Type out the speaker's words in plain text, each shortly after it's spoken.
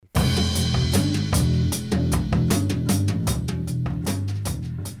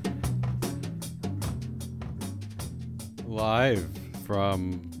Live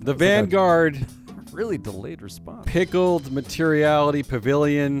from the Vanguard really delayed response. Pickled Materiality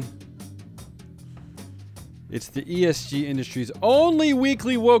Pavilion. It's the ESG industry's only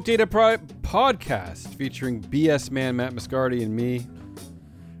weekly woke data podcast featuring BS man Matt Moscardi and me.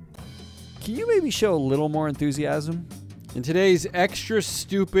 Can you maybe show a little more enthusiasm? In today's extra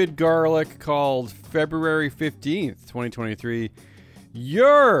stupid garlic called February 15th, 2023,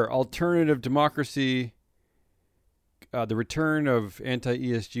 your alternative democracy, the return of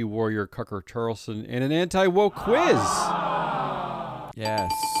anti-ESG warrior Cucker Tarlson, and an anti-woke quiz. Yes,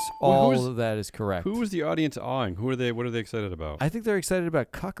 all of that is correct. Who was the audience awing? What are they excited about? I think they're excited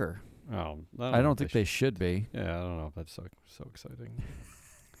about Cucker. Oh, I don't think they should be. Yeah, I don't know if that's so exciting.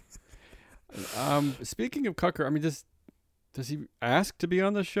 Speaking of Cucker, I mean, does he ask to be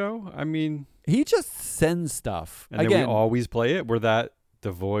on the show? I mean, he just sends stuff. And again, then we always play it. We're that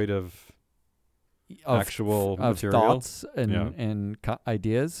devoid of actual material, thoughts and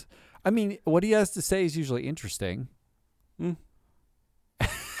ideas. I mean, what he has to say is usually interesting.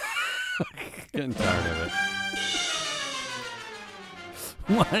 Getting tired of it.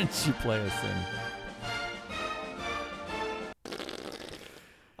 Why don't you play us in?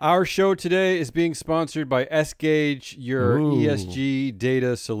 Our show today is being sponsored by S-Gage, your ESG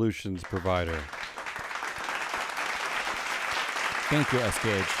data solutions provider. Thank you,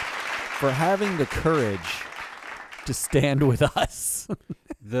 S-Gage, for having the courage to stand with us.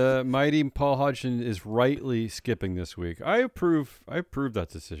 The mighty Paul Hodgson is rightly skipping this week. I approve that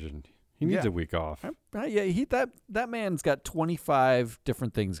decision. He needs a week off. That man's got 25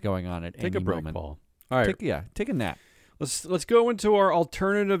 different things going on at any moment. Take a break, Paul. All right. Take a nap. Let's go into our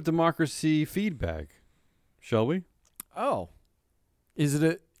alternative democracy feedback, shall we? Oh, is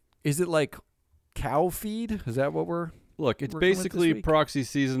it like cow feed? Is that what we're? Look, it's basically proxy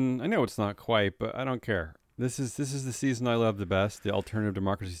season. I know it's not quite, but I don't care. This is the season I love the best, the alternative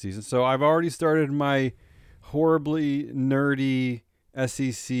democracy season. So I've already started my horribly nerdy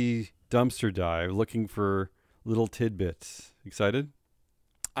SEC dumpster dive, looking for little tidbits. Excited?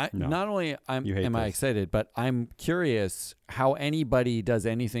 No. Not only am I excited, but I'm curious how anybody does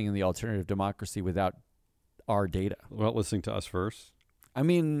anything in the alternative democracy without our data. Well, listening to us first. I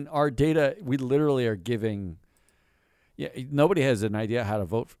mean, our data, we literally are giving. Yeah, nobody has an idea how to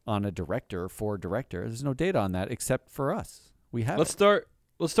vote on a director for a director. There's no data on that except for us. We have. Let's start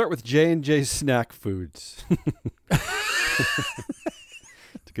with J&J Snack Foods. It's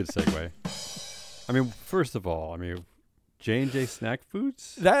a good segue. I mean, first of all, J&J Snack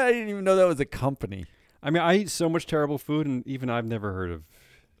Foods? I didn't even know that was a company. I mean, I eat so much terrible food, and even I've never heard of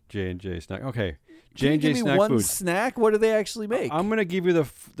J&J Snack. Okay, J&J Snack one Foods. Snack? What do they actually make? I'm going to give you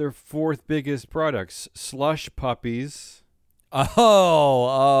their fourth biggest products. Slush Puppies.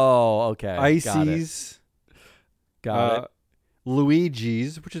 Oh, okay. Ices. Got it.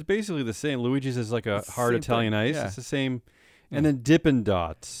 Luigi's, which is basically the same. Luigi's is like a hard Italian ice. Yeah. It's the same. And then Dippin'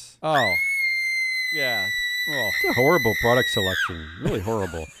 Dots. Oh, yeah. Oh. It's a horrible product selection. Really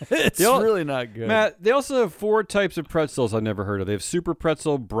horrible. It's really not good. Matt, they also have 4 types of pretzels I've never heard of. They have Super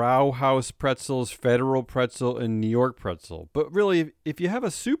Pretzel, Brauhaus Pretzels, Federal Pretzel, and New York Pretzel. But really, if you have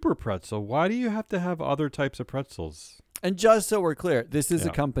a Super Pretzel, why do you have to have other types of pretzels? And just so we're clear, this is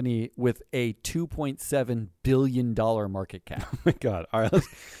a company with a $2.7 billion market cap. Oh, my God. All right,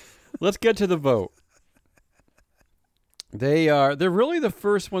 let's get to the vote. They're really the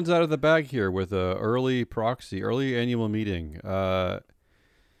first ones out of the bag here with a early annual meeting.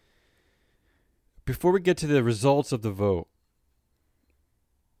 Before we get to the results of the vote,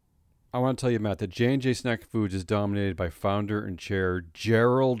 I want to tell you, Matt, that J&J Snack Foods is dominated by founder and chair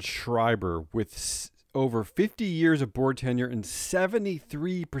Gerald Schreiber with over 50 years of board tenure and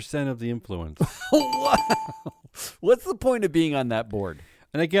 73% of the influence. Wow. What's the point of being on that board?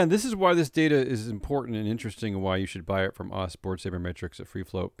 And again, this is why this data is important and interesting, and why you should buy it from us, Board Sabermetrics at Free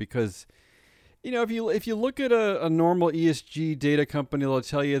Float. Because, if you look at a normal ESG data company, they'll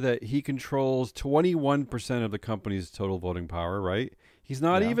tell you that he controls 21% of the company's total voting power. Right? He's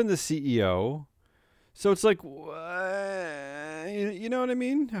not even the CEO, so it's like, you know what I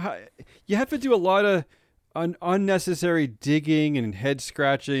mean? You have to do a lot of unnecessary digging and head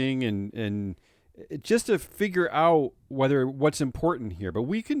scratching and just to figure out what's important here. But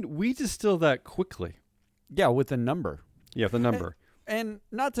we distill that quickly. Yeah, with a number. Yeah, with a number. And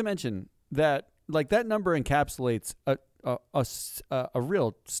not to mention that, like, that number encapsulates a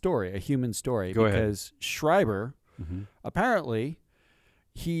real story, a human story. Because Schreiber, apparently,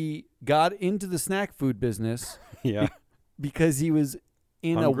 he got into the snack food business because he was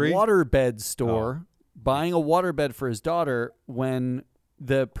in Hungry? A waterbed store buying a waterbed for his daughter when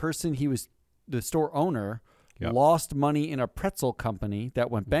the person the store owner lost money in a pretzel company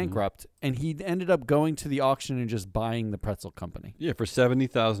that went bankrupt, and he ended up going to the auction and just buying the pretzel company. Yeah, for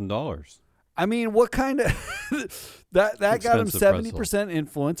 $70,000. I mean, what kind of that got him 70%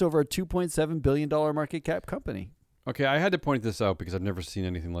 influence over a $2.7 billion market cap company. Okay, I had to point this out because I've never seen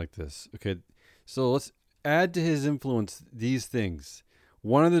anything like this. Okay, so let's add to his influence these things.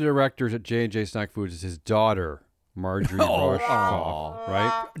 One of the directors at J&J Snack Foods is his daughter, Marjorie Roshkoff,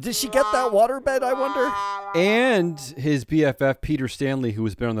 right? Did she get that waterbed, I wonder? And his BFF, Peter Stanley, who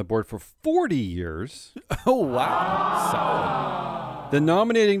has been on the board for 40 years. Oh, wow. Solid. The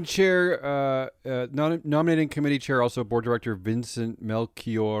nominating chair, nominating committee chair, also board director Vincent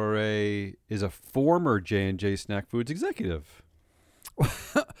Melchiorre, is a former J&J Snack Foods executive.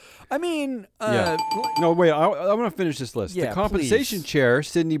 I mean... No, wait, I want to finish this list. Yeah, the compensation chair,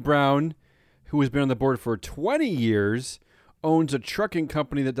 Sidney Brown, who has been on the board for 20 years, owns a trucking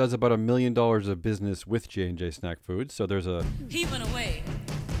company that does about $1 million of business with J&J Snack Foods. So there's a... He went away.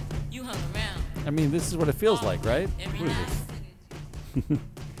 You hung around. I mean, this is what it feels like, right? Every night. When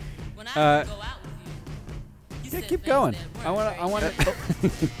I go out with you, Yeah, keep going. I want to...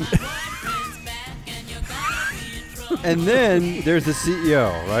 And then there's the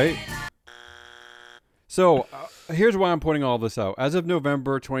CEO, right? So here's why I'm pointing all this out. As of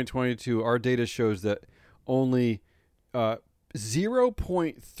November 2022, our data shows that only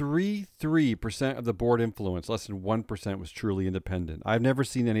 0.33% of the board influence, less than 1%, was truly independent. I've never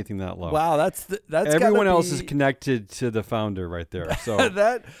seen anything that low. Wow, that's everyone else is connected to the founder right there. So talk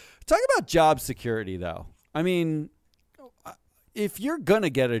about job security, though. I mean, if you're gonna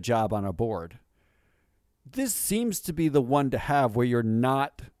get a job on a board, this seems to be the one to have where you're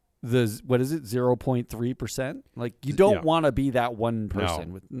not the 0.3%. Like you don't want to be that one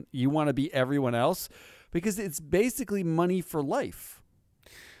person. No. You want to be everyone else. Because it's basically money for life.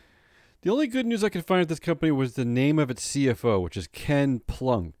 The only good news I could find at this company was the name of its CFO, which is Ken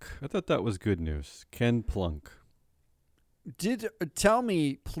Plunk. I thought that was good news. Ken Plunk. Tell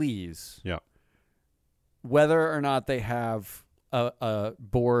me, please, Yeah, whether or not they have a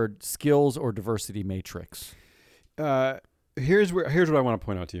board skills or diversity matrix. Here's what I want to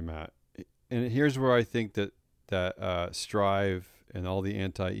point out to you, Matt. And here's where I think that Strive and all the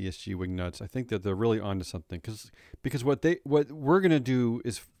anti-ESG wingnuts, I think that they're really onto something. Because what we're going to do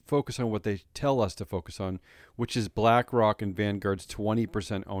is focus on what they tell us to focus on, which is BlackRock and Vanguard's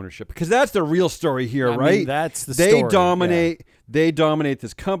 20% ownership. Because that's the real story here, I right? mean, that's the story. They dominate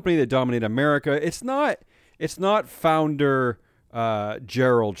this company. They dominate America. It's not founder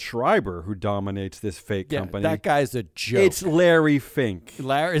Gerald Schreiber who dominates this fake company. That guy's a joke. It's Larry Fink. Am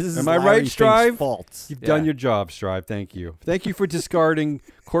I right, Fink's Strive? Fault. You've done your job, Strive. Thank you. Thank you for discarding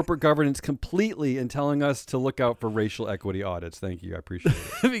corporate governance completely and telling us to look out for racial equity audits. Thank you. I appreciate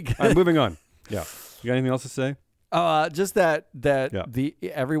it. All right, moving on. Yeah. You got anything else to say? Just that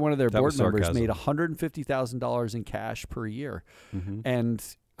every one of their board members sarcasm. made $150,000 in cash per year, Mm-hmm. and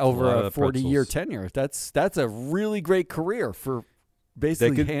over a 40-year pretzels. tenure. That's a really great career for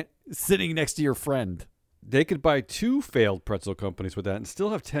basically sitting next to your friend. They could buy 2 failed pretzel companies with that and still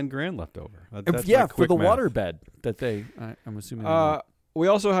have $10,000 left over. That's for the math. waterbed that I'm assuming. We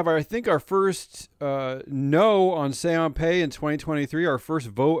also have, I think, our first no on Say on Pay in 2023. Our first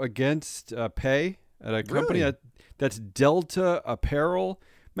vote against pay at a company that's Delta Apparel.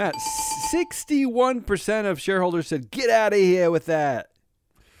 Matt, 61% of shareholders said, "Get out of here with that."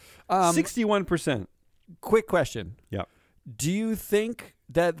 61%. Quick question. Yeah. Do you think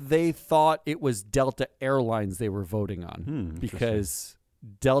that they thought it was Delta Airlines they were voting on? Because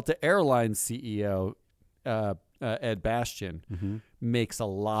Delta Airlines CEO Ed Bastian makes a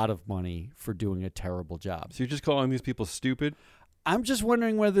lot of money for doing a terrible job. So you're just calling these people stupid? I'm just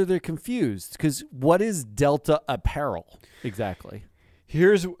wondering whether they're confused, because what is Delta Apparel exactly?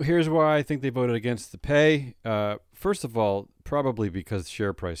 Here's why I think they voted against the pay. First of all, probably because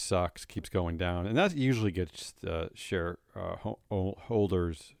share price sucks, keeps going down, and that usually gets share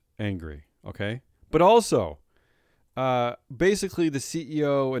holders angry. Okay, but also, basically, the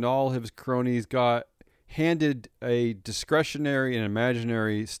CEO and all his cronies got handed a discretionary and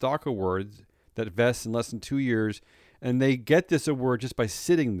imaginary stock award that vests in less than 2 years, and they get this award just by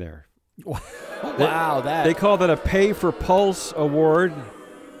sitting there. Wow, they call that a pay for pulse award.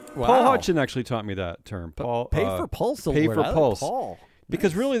 Wow. Paul Hutchin actually taught me that term. Paul, pay for pulse pay award. for I pulse. Like Paul.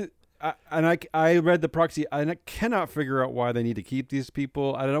 Because really, I read the proxy, and I cannot figure out why they need to keep these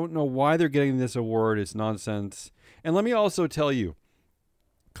people. I don't know why they're getting this award. It's nonsense. And let me also tell you,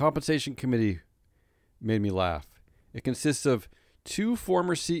 compensation committee made me laugh. It consists of 2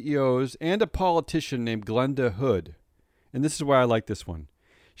 former CEOs and a politician named Glenda Hood. And this is why I like this one.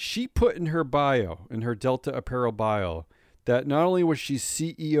 she put in her bio, in her Delta Apparel bio, that not only was she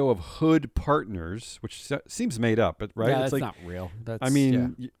CEO of Hood Partners, which seems made up, right? Yeah, it's that's not real.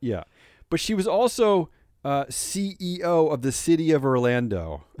 Yeah. But she was also CEO of the city of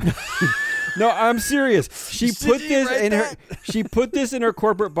Orlando. No, I'm serious. She put this in her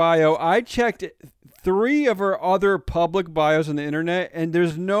corporate bio. I checked 3 of her other public bios on the internet, and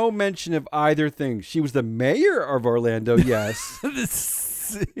there's no mention of either thing. She was the mayor of Orlando, yes.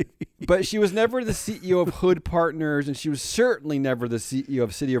 But she was never the CEO of Hood Partners, and she was certainly never the CEO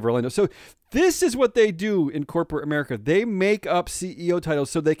of City of Orlando. So this is what they do in corporate America. They make up CEO titles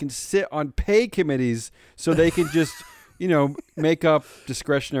so they can sit on pay committees so they can just, make up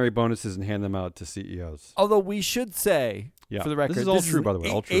discretionary bonuses and hand them out to CEOs. Although we should say, for the record, this is all true, by the way.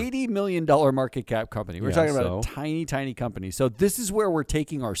 All true. $80 million market cap company. We're talking about a tiny, tiny company. So this is where we're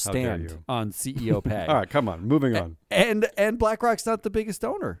taking our stand on CEO pay. All right, come on. Moving on. And BlackRock's not the biggest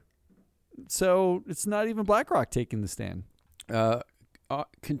owner. So it's not even BlackRock taking the stand.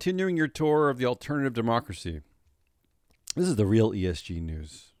 Continuing your tour of the alternative democracy. This is the real ESG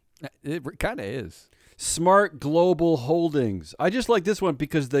news. It kind of is. Smart Global Holdings. I just like this one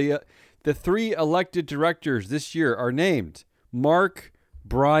because the 3 elected directors this year are named Mark,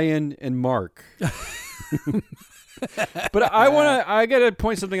 Brian, and Mark. But I got to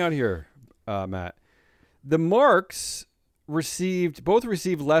point something out here, Matt. The Marks both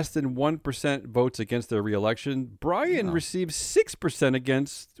received less than 1% votes against their reelection. Brian received 6%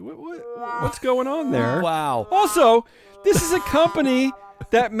 against. What's going on there? Wow. Also, this is a company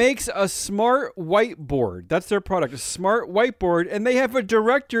that makes a smart whiteboard. That's their product, a smart whiteboard, and they have a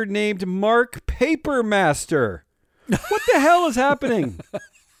director named Mark Papermaster. What the hell is happening?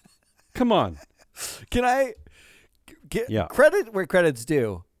 Come on. Can I get credit where credit's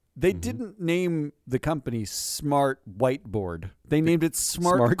due? They didn't name the company Smart Whiteboard. They named it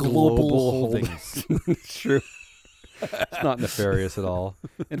Smart Global Holdings. It's true. It's not nefarious at all.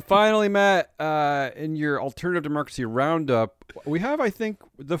 And finally, Matt, in your alternative democracy roundup, we have, I think,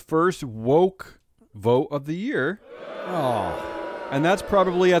 the first woke vote of the year. Oh. And that's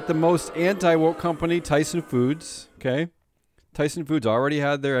probably at the most anti-woke company, Tyson Foods. Okay. Tyson Foods already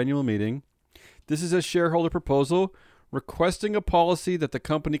had their annual meeting. This is a shareholder proposal requesting a policy that the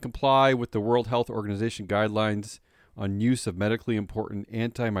company comply with the World Health Organization guidelines on use of medically important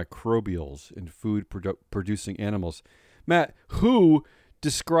antimicrobials in food producing animals. Matt, who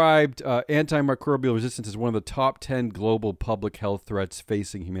described antimicrobial resistance as one of the top 10 global public health threats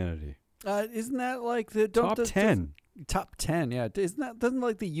facing humanity? Isn't that like the top 10? Top 10, yeah. Doesn't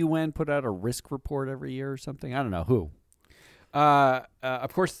like the UN put out a risk report every year or something? I don't know who.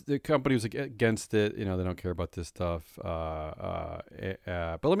 Of course, the company was against it. They don't care about this stuff. But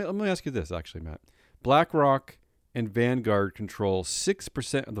let me ask you this, actually, Matt. BlackRock and Vanguard control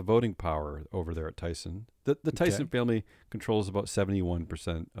 6% of the voting power over there at Tyson. The Tyson family controls about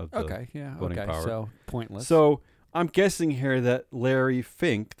 71% of the voting power. So pointless. So I'm guessing here that Larry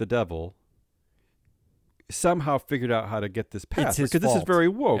Fink, the devil, somehow figured out how to get this passed. Because this is very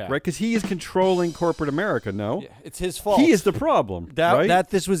woke, right? Because he is controlling corporate America, no? Yeah, it's his fault. He is the problem, right? That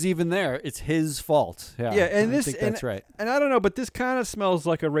this was even there. It's his fault. Yeah, and I think that's right. And I don't know, but this kind of smells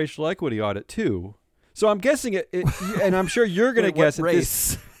like a racial equity audit, too. So I'm guessing it and I'm sure you're going to guess at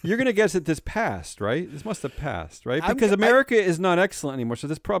this. You're going to guess that this passed, right? This must have passed, right? Because America is not excellent anymore, so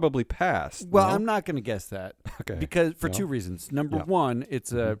this probably passed. Well, I'm not going to guess that. Okay. Because for 2 reasons. Number one,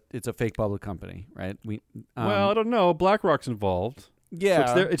 it's a fake public company, right? Well, I don't know. BlackRock's involved.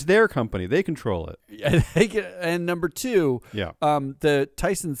 Yeah. So it's their company. They control it. And number 2, the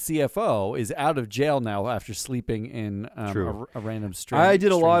Tyson CFO is out of jail now after sleeping in a random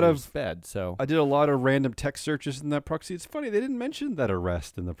stranger's bed. So I did a lot of random text searches in that proxy. It's funny, they didn't mention that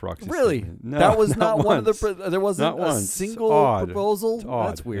arrest in the proxy. Really? No, that was not one once. of the. There wasn't a single proposal. It's odd.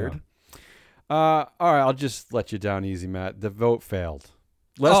 That's weird. Yeah. All right, I'll just let you down easy, Matt. The vote failed.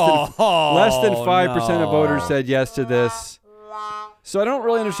 Less than 5% of voters said yes to this. So I don't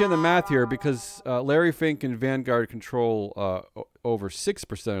really understand the math here because Larry Fink and Vanguard control over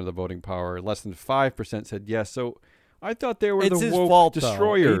 6% of the voting power. Less than 5% said yes. So I thought they were the woke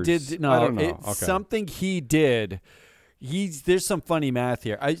destroyers. I don't know. It's something he did. There's some funny math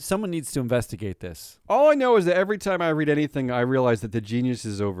here. Someone needs to investigate this. All I know is that every time I read anything, I realize that the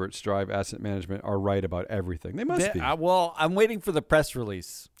geniuses over at Strive Asset Management are right about everything. They must be. Well, I'm waiting for the press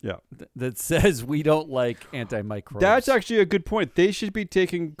release. Yeah, that says we don't like antimicrobials. That's actually a good point. They should be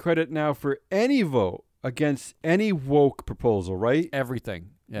taking credit now for any vote against any woke proposal, right?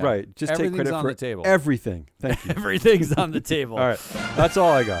 Everything. Yeah. Right. Just take credit for the table. Everything. Thank you. Everything's on the table. All right. That's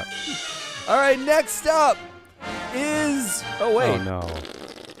all I got. All right. Next up is... Oh, wait. Oh, no.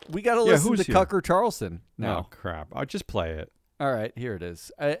 We got to listen to Cucker Tarlson now. Oh, crap. I'll just play it. All right, here it is.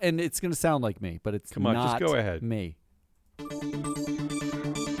 And it's going to sound like me, but it's Come on, not just go ahead. Me.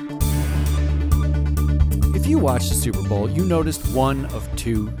 If you watched the Super Bowl, you noticed one of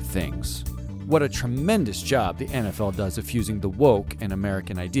two things. What a tremendous job the NFL does of fusing the woke and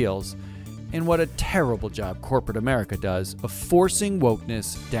American ideals, and what a terrible job corporate America does of forcing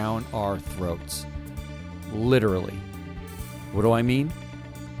wokeness down our throats. Literally. What do I mean?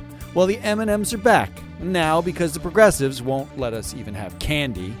 Well, the M&Ms are back. Now, because the progressives won't let us even have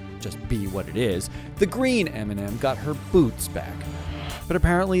candy, just be what it is, the green M&M got her boots back. But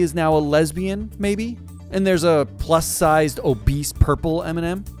apparently is now a lesbian, maybe? And there's a plus-sized, obese purple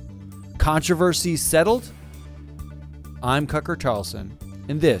M&M? Controversy settled? I'm Cucker Tarlson,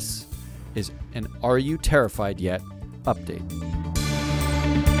 and this is an Are You Terrified Yet update.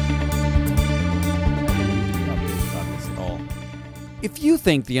 If you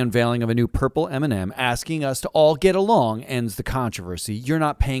think the unveiling of a new purple M&M asking us to all get along ends the controversy, you're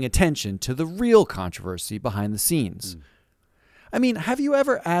not paying attention to the real controversy behind the scenes. I mean, have you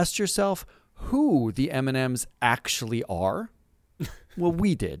ever asked yourself who the M&Ms actually are? Well,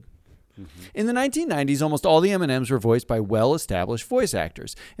 we did. In the 1990s, almost all the M&Ms were voiced by well-established voice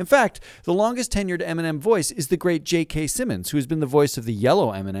actors. In fact, the longest tenured M&M voice is the great J.K. Simmons, who has been the voice of the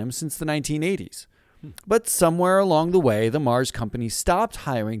yellow M&M since the 1980s. But somewhere along the way, the Mars company stopped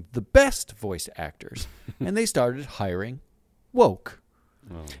hiring the best voice actors, and they started hiring woke.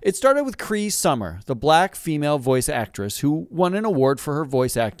 Oh. It started with Cree Summer, the black female voice actress who won an award for her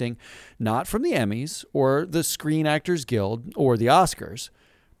voice acting, not from the Emmys or the Screen Actors Guild or the Oscars,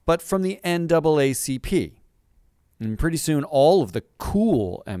 but from the NAACP. And pretty soon, all of the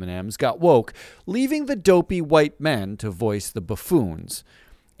cool M&Ms got woke, leaving the dopey white men to voice the buffoons.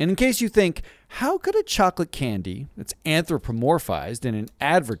 And in case you think, how could a chocolate candy that's anthropomorphized in an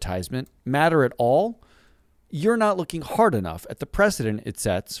advertisement matter at all? You're not looking hard enough at the precedent it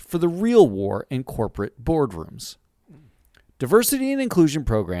sets for the real war in corporate boardrooms. Diversity and inclusion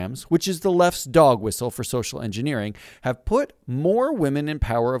programs, which is the left's dog whistle for social engineering, have put more women in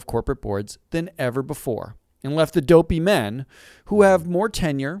power of corporate boards than ever before and left the dopey men who have more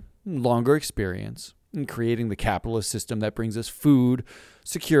tenure and longer experience in creating the capitalist system that brings us food,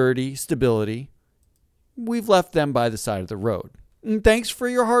 security, stability. We've left them by the side of the road. And thanks for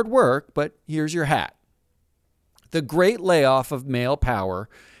your hard work, but here's your hat. The great layoff of male power,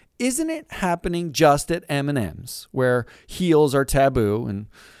 isn't it happening just at M&M's, where heels are taboo and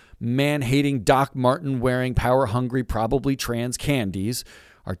man-hating Doc Martin wearing power-hungry, probably trans candies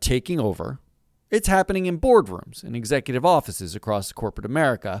are taking over? It's happening in boardrooms and executive offices across corporate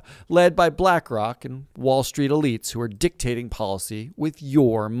America, led by BlackRock and Wall Street elites who are dictating policy with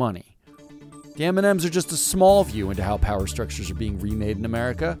your money. The M&Ms are just a small view into how power structures are being remade in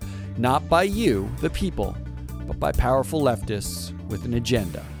America, not by you, the people, but by powerful leftists with an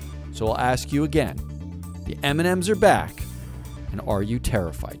agenda. So I'll ask you again, the M&Ms are back, and are you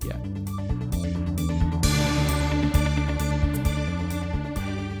terrified yet?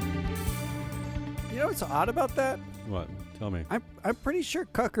 You know what's odd about that? What? Tell me. I'm pretty sure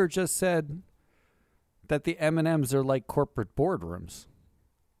Cucker just said that the M&Ms are like corporate boardrooms,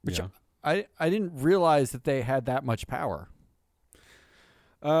 which I didn't realize that they had that much power.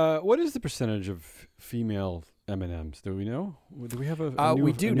 What is the percentage of female M&Ms? Do we know? Do we have a new,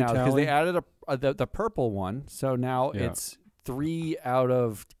 we do now because tally? they added the purple one, so now it's 3 out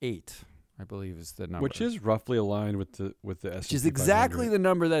of 8. I believe is the number, which is roughly aligned with the S&P which is exactly 500. the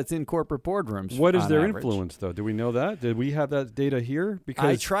number that's in corporate boardrooms. What is their average. influence, though? Do we know that? Did we have that data here? Because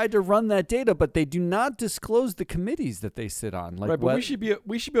I tried to run that data, but they do not disclose the committees that they sit on. Like right, but we should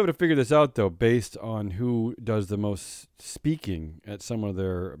be able to figure this out though, based on who does the most speaking at some of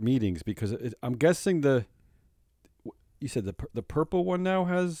their meetings. Because I'm guessing you said the purple one now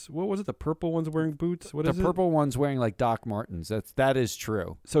has, what was it? The purple one's wearing boots? What is it? The purple one's wearing like Doc Martens. That is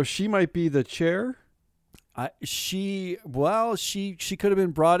true. So she might be the chair? She could have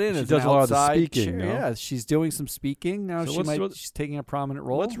been brought in. She as does an a lot of the outside speaking, chair. no? Yeah, she's doing some speaking now. So She's taking a prominent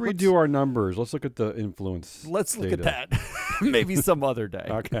role. Let's redo our numbers. Let's look at the influence. Let's look data. at that. Maybe some other day.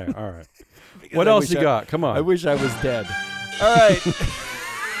 Okay, all right. What else you got? Come on. I wish I was dead. All right.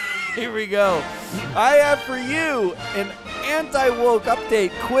 Here we go. I have for you an anti-woke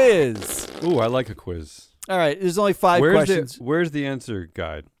update quiz. Ooh, I like a quiz. All right. There's only 5 questions. Where's the answer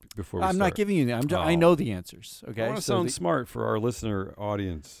guide before we I'm start? not giving you that. I know the answers. Okay. I want to sound smart for our listener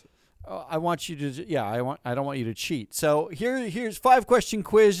audience. I want you to. I don't want you to cheat. So here's 5-question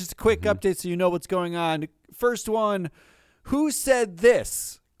quiz. Just a quick update so you know what's going on. First one. Who said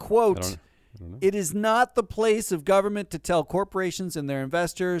this? Quote. don't know. It is not the place of government to tell corporations and their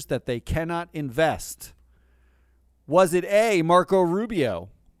investors that they cannot invest. Was it A, Marco Rubio,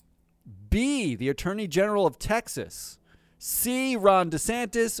 B, the Attorney General of Texas, C, Ron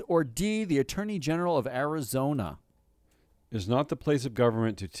DeSantis, or D, the Attorney General of Arizona? It's not the place of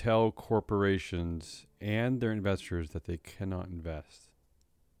government to tell corporations and their investors that they cannot invest.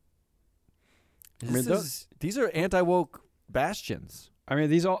 These are anti-woke bastions. I mean,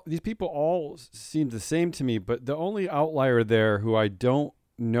 these people all seem the same to me, but the only outlier there who I don't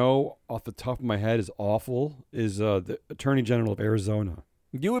know off the top of my head is awful is the Attorney General of Arizona.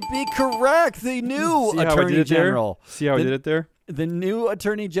 You would be correct. The new Attorney General. See how I did it there? The new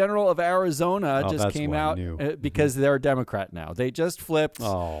Attorney General of Arizona just came out because they're a Democrat now. They just flipped in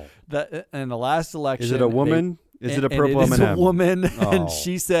the last election. Is it a woman? Is it a purple M&M? It is a woman, and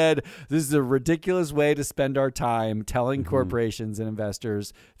she said, this is a ridiculous way to spend our time telling corporations and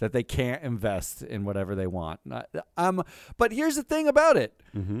investors that they can't invest in whatever they want. But here's the thing about it.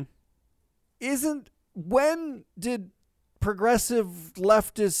 When did progressive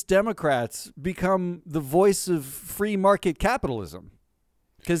leftist Democrats become the voice of free market capitalism?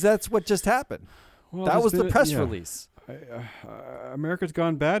 Because that's what just happened. Well, that was the press release. America's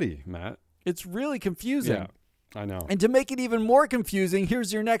gone batty, Matt. It's really confusing. Yeah. I know. And to make it even more confusing,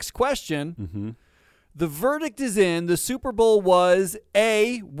 here's your next question. The verdict is in. The Super Bowl was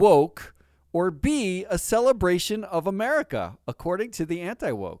A, woke, or B, a celebration of America, according to the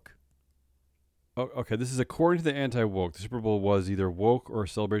anti-woke. Oh, okay, this is according to the anti-woke. The Super Bowl was either woke or a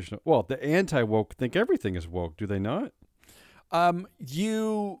celebration of... the anti-woke think everything is woke, do they not?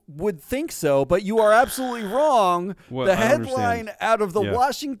 You would think so, but you are absolutely wrong. The headline out of the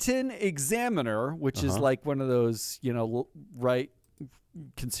Washington Examiner, which is like one of those, right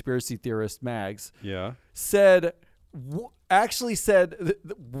conspiracy theorist mags, said, was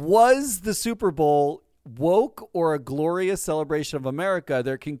the Super Bowl woke or a glorious celebration of America?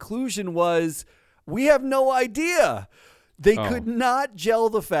 Their conclusion was, we have no idea. They could not gel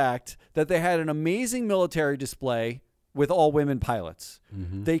the fact that they had an amazing military display with all women pilots.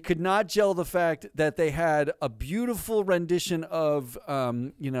 They could not gel the fact that they had a beautiful rendition of,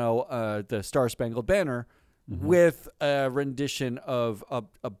 the Star Spangled Banner with a rendition of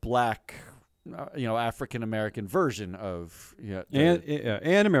a black, African American version of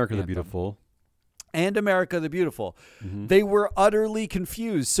and America the Beautiful. And America the Beautiful. They were utterly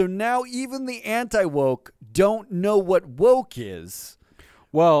confused. So now even the anti-woke don't know what woke is.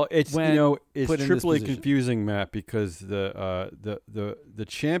 Well, it's it's triply confusing, Matt, because the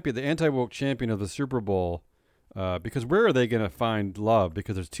champion, the anti-woke champion of the Super Bowl, because where are they going to find love?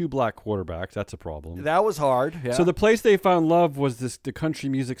 Because there's two black quarterbacks. That's a problem. That was hard. Yeah. So the place they found love was the country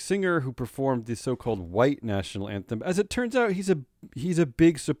music singer who performed the so-called white national anthem. As it turns out, he's a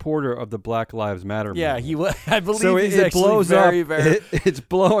big supporter of the Black Lives Matter movement. Yeah, he was. I believe so he's it blows very, up. very. It's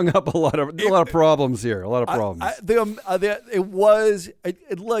blowing up a lot of problems here. A lot of problems.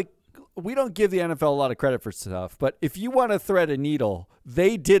 We don't give the NFL a lot of credit for stuff, but if you want to thread a needle,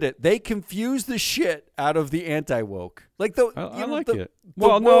 they did it. They confused the shit out of the anti-woke. Like I like it.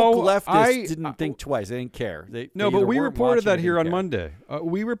 Well, no, leftists didn't think twice. They didn't care. But we reported that here on Monday.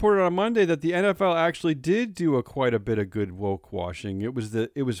 We reported on Monday that the NFL actually did do quite a bit of good woke washing. It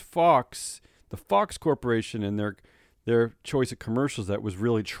was Fox, the Fox Corporation, and their choice of commercials that was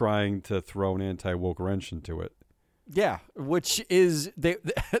really trying to throw an anti-woke wrench into it. Yeah, which is they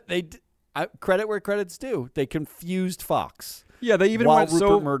credit where credit's due. They confused Fox. Yeah, they even while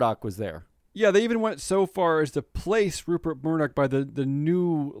Rupert Murdoch was there. Yeah, they even went so far as to place Rupert Murdoch by the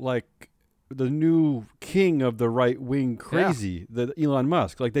new king of the right wing crazy, the Elon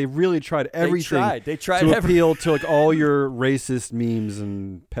Musk. Like they really tried everything. They tried to appeal to like all your racist memes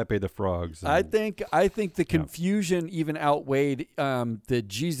and Pepe the Frogs. I think the confusion even outweighed the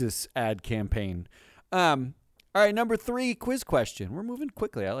Jesus ad campaign. All right, number 3 quiz question. We're moving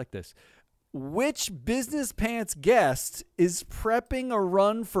quickly. I like this. Which Business Pants guest is prepping a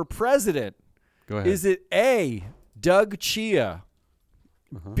run for president? Go ahead. Is it A, Doug Chia,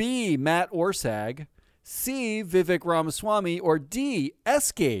 B, Matt Orsag, C, Vivek Ramaswamy, or D,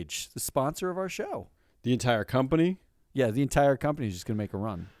 S-Gage, the sponsor of our show? The entire company? Yeah, the entire company is just going to make a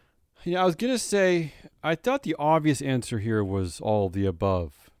run. Yeah, I was going to say, I thought the obvious answer here was all the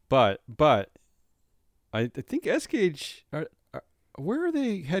above, but I think S-Gage, where are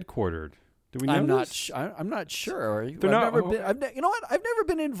they headquartered? Do we know I'm not sure. I've never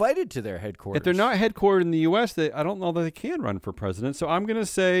been invited to their headquarters. If they're not headquartered in the U.S., I don't know that they can run for president. So I'm going to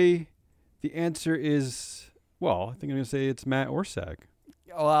say the answer is, I think I'm going to say it's Matt Orsag.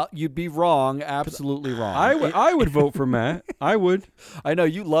 Well, you'd be wrong. Absolutely wrong. I would vote for Matt. I would. I know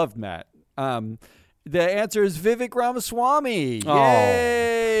you loved Matt. The answer is Vivek Ramaswamy. Oh.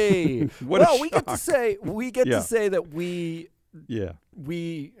 Yay! What a well, we get to shock. say that we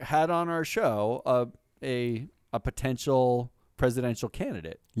had on our show a potential presidential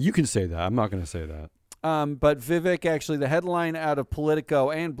candidate. You can say that. I'm not going to say that. But Vivek, actually, the headline out of Politico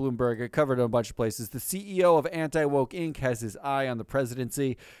and Bloomberg, it covered in a bunch of places. The CEO of Anti-Woke Inc. has his eye on the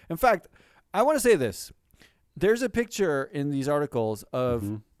presidency. In fact, I want to say this. There's a picture in these articles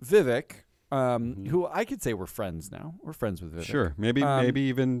of Vivek, who I could say we're friends now. We're friends with Vivek. Sure. Maybe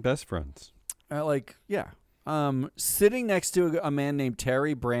even best friends. Sitting next to a man named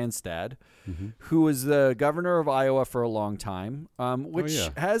Terry Branstad, who was the governor of Iowa for a long time, which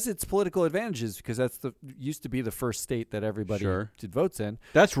has its political advantages because used to be the first state that everybody did votes in.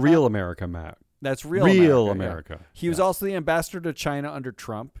 That's real America, Matt. That's real America. Yeah. He was also the ambassador to China under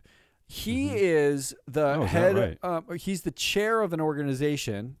Trump. He is the head. He's the chair of an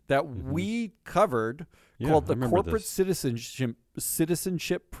organization that we covered called the Corporate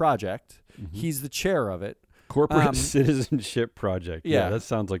Citizenship Project. He's the chair of it. Corporate Citizenship Project. Yeah, that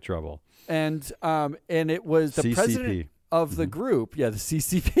sounds like trouble. And it was the CCP. president of the group. Yeah, the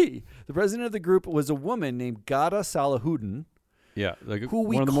CCP. The president of the group was a woman named Ghada Salahuddin. Yeah, who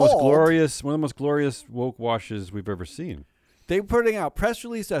we one of the most glorious woke washes we've ever seen. They were putting out press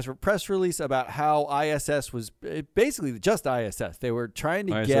release after press release about how ISS was basically just ISS. They were trying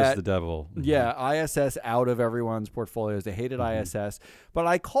to get the devil. Yeah, ISS out of everyone's portfolios. They hated ISS. But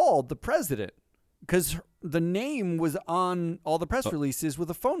I called the president because the name was on all the press releases with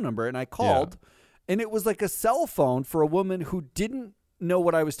a phone number, and I called, and it was like a cell phone for a woman who didn't know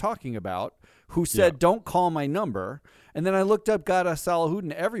what I was talking about, who said, "Don't call my number." And then I looked up Ghada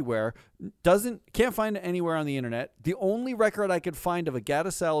Salahuddin everywhere. Can't find it anywhere on the internet. The only record I could find of a Ghada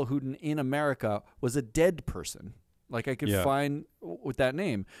Salahuddin in America was a dead person. Like I could find with that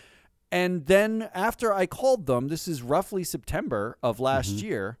name. And then after I called them, this is roughly September of last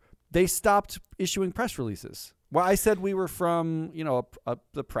year, they stopped issuing press releases. Well, I said we were from,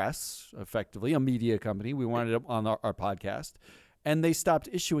 the press, effectively, a media company. We wanted it on our podcast. And they stopped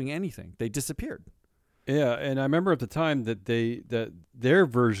issuing anything. They disappeared. Yeah, and I remember at the time that their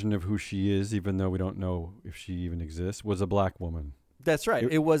version of who she is, even though we don't know if she even exists, was a black woman. That's right.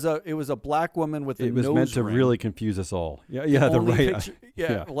 It was a black woman with a nose ring. It was meant to really confuse us all. Yeah, the right.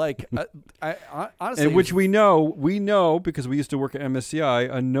 Picture, like I honestly, and which we know because we used to work at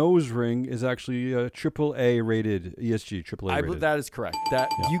MSCI. A nose ring is actually a AAA rated ESG. AAA rated. That is correct.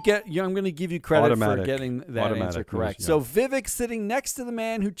 You get. I'm going to give you credit for getting that answer correct. News, So Vivek sitting next to the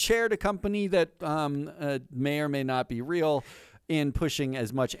man who chaired a company that may or may not be real, in pushing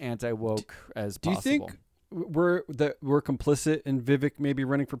as much anti-woke as possible. Do you think we're complicit in Vivek maybe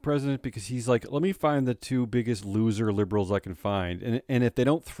running for president because he's like, let me find the two biggest loser liberals I can find, and if they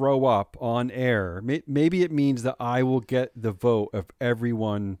don't throw up on air, maybe it means that I will get the vote of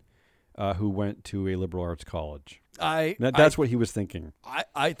everyone who went to a liberal arts college. That's what he was thinking.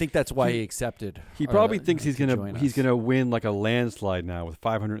 I think that's why he accepted. He probably thinks he's gonna win like a landslide now with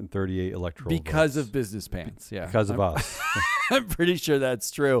 538 electoral because votes. of business pants. Yeah, because of us. I'm pretty sure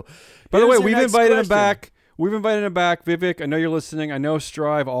that's true. By the way, we've invited him back. We've invited him back. Vivek, I know you're listening. I know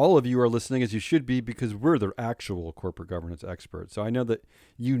Strive, all of you are listening, as you should be, because we're the actual corporate governance experts. So I know that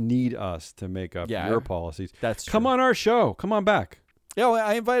you need us to make up your policies. That's true. Come on our show. Come on back. Yeah, well,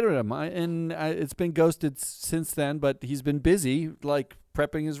 I invited him, and it's been ghosted since then, but he's been busy, like,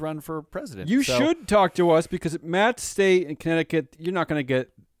 prepping his run for president. You should talk to us, because at Matt's state in Connecticut, you're not going to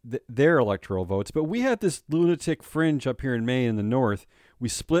get their electoral votes. But we had this lunatic fringe up here in Maine in the north. We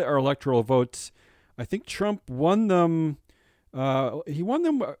split our electoral votes. I think Trump won them. He won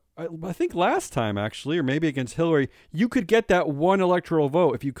them, I think, last time, actually, or maybe against Hillary. You could get that one electoral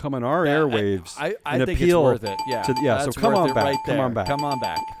vote if you come on our airwaves. I think it's worth it. Yeah. So come on back. Right there. Come on back. Come on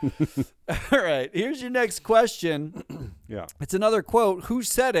back. All right. Here's your next question. Yeah. It's another quote. Who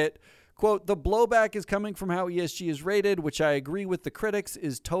said it? Quote, the blowback is coming from how ESG is rated, which I agree with the critics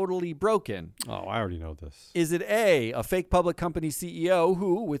is totally broken. Oh, I already know this. Is it A, fake public company CEO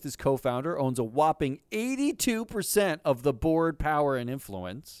who, with his co-founder, owns a whopping 82% of the board power and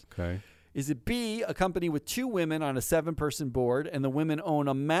influence? Okay. Is it B, a company with 2 women on a 7-person board, and the women own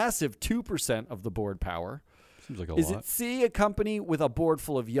a massive 2% of the board power? Seems like a lot. Is it C, a company with a board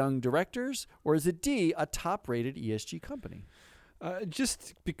full of young directors? Or is it D, a top-rated ESG company?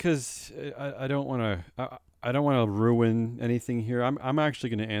 Just because I don't want to ruin anything here. I'm actually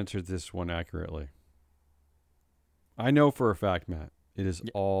going to answer this one accurately. I know for a fact, Matt, it is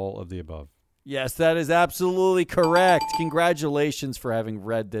all of the above. Yes, that is absolutely correct. Congratulations for having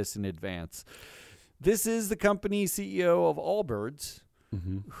read this in advance. This is the company CEO of Allbirds,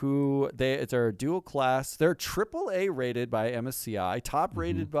 who they're dual class. They're AAA rated by MSCI, top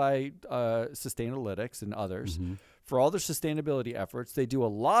rated by Sustainalytics and others. For all their sustainability efforts. They do a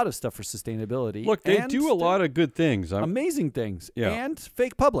lot of stuff for sustainability. Look, they do a lot of good things. Amazing things. Yeah. And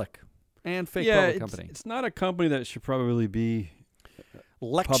fake public. Company. It's not a company that should probably be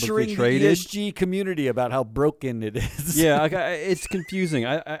lecturing the ESG community about how broken it is. Yeah, it's confusing.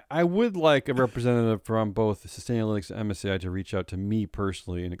 I would like a representative from both Sustainalytics and MSCI to reach out to me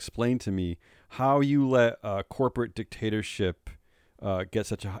personally and explain to me how you let a corporate dictatorship get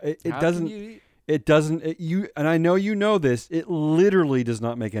such a... It doesn't, and I know you know this, it literally does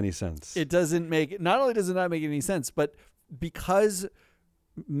not make any sense. Not only does it not make any sense, but because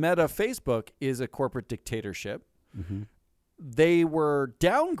Meta Facebook is a corporate dictatorship, they were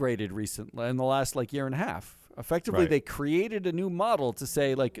downgraded recently in the last year and a half. Effectively, they created a new model to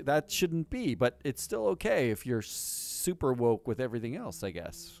say that shouldn't be, but it's still okay if you're super woke with everything else, I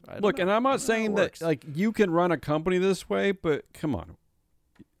guess. Look, and I'm not saying that you can run a company this way, but come on.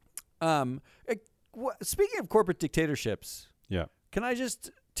 Speaking of corporate dictatorships, yeah, can I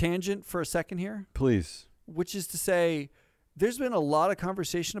just tangent for a second here? Please. Which is to say, there's been a lot of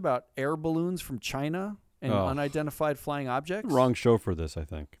conversation about air balloons from China and unidentified flying objects. Wrong show for this, I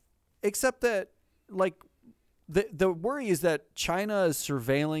think. Except that, the worry is that China is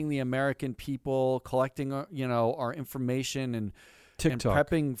surveilling the American people, collecting, our information and TikTok. And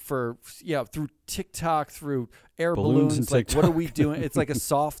prepping for, through TikTok, through air balloons. What are we doing? It's like a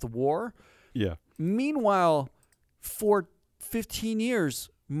soft war. Yeah. Meanwhile, for 15 years,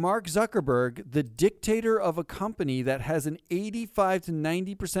 Mark Zuckerberg, the dictator of a company that has an 85 to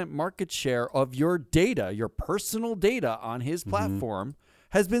 90% market share of your data, your personal data on his platform,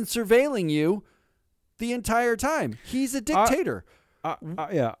 has been surveilling you the entire time. He's a dictator. I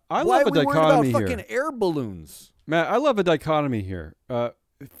Why love a dichotomy here. Why are we worried about fucking air balloons? Matt, I love a dichotomy here.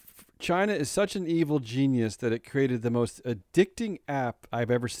 China is such an evil genius that it created the most addicting app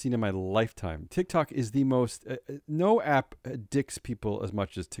I've ever seen in my lifetime. TikTok is the most... no app addicts people as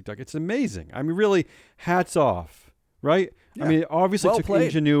much as TikTok. It's amazing. I mean, really, hats off, right? Yeah. I mean, obviously took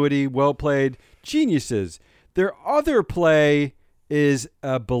ingenuity, well played, geniuses. Their other play is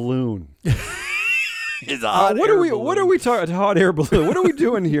a balloon. It's a hot air balloon. What are we talking? Hot air balloon. What are we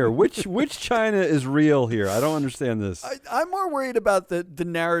doing here? Which China is real here? I don't understand this. I'm more worried about the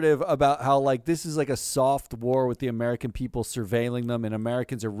narrative about how this is a soft war with the American people surveilling them, and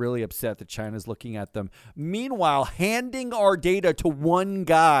Americans are really upset that China's looking at them. Meanwhile, handing our data to one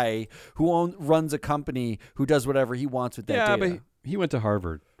guy who runs a company who does whatever he wants with that data. Yeah, but he went to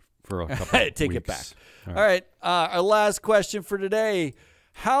Harvard for a couple of Take weeks. it back. All right. Our last question for today.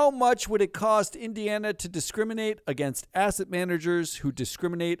 How much would it cost Indiana to discriminate against asset managers who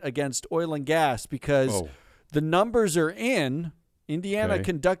discriminate against oil and gas? Because the numbers are in. Indiana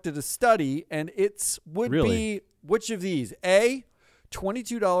conducted a study, and would be which of these? A,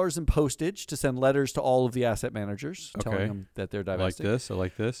 $22 in postage to send letters to all of the asset managers telling them that they're divesting. I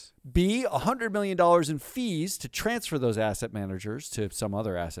like this. B, $100 million in fees to transfer those asset managers to some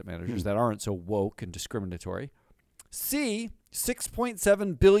other asset managers that aren't so woke and discriminatory. C,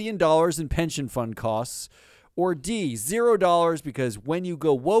 $6.7 billion in pension fund costs. Or D, $0 because when you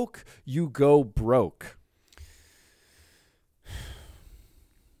go woke, you go broke.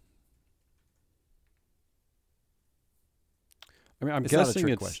 I mean, I'm it's guessing not a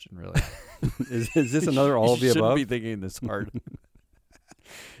trick it's question, really. is this another all of the above? You shouldn't be thinking this hard.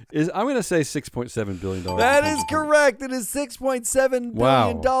 I'm going to say $6.7 billion. That is correct. It is $6.7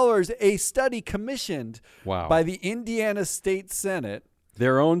 billion. A study commissioned by the Indiana State Senate.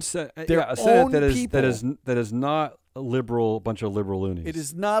 Their own Senate that is not a liberal, bunch of liberal loonies. It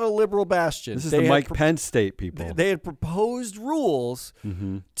is not a liberal bastion. This is the Mike Pence state people. They had proposed rules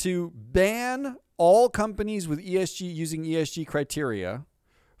to ban all companies with using ESG criteria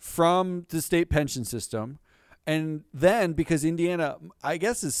from the state pension system. And then, because Indiana, I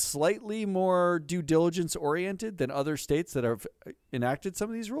guess, is slightly more due diligence oriented than other states that have enacted some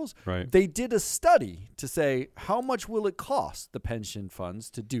of these rules, they did a study to say, how much will it cost the pension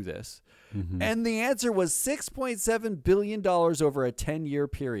funds to do this? And the answer was $6.7 billion over a 10-year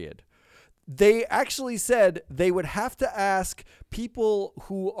period. They actually said they would have to ask people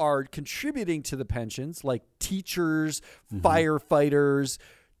who are contributing to the pensions, like teachers, firefighters,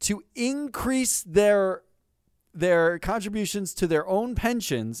 to increase their contributions to their own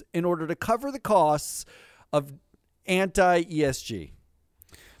pensions in order to cover the costs of anti-ESG.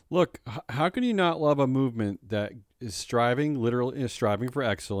 Look, how can you not love a movement that is striving for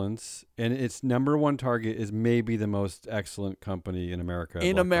excellence, and its number one target is maybe the most excellent company in America?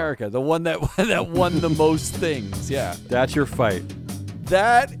 The one that won the most things, yeah. That's your fight.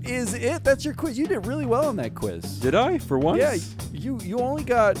 That is it. That's your quiz. You did really well on that quiz. Did I? For once? Yeah, you only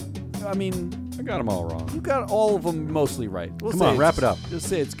got, I got them all wrong. You got all of them mostly right. Come on, wrap it up. Just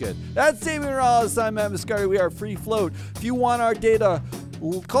say it's good. That's Damian Morales. I'm Matt Mascari. We are Free Float. If you want our data,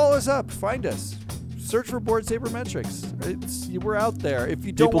 call us up. Find us. Search for Board Sabermetrics. We're out there. If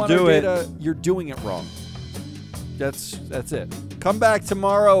you don't want our data, you're doing it wrong. That's it. Come back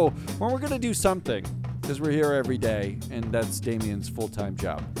tomorrow when we're going to do something, because we're here every day, and that's Damian's full-time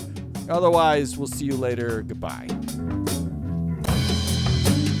job. Otherwise, we'll see you later. Goodbye.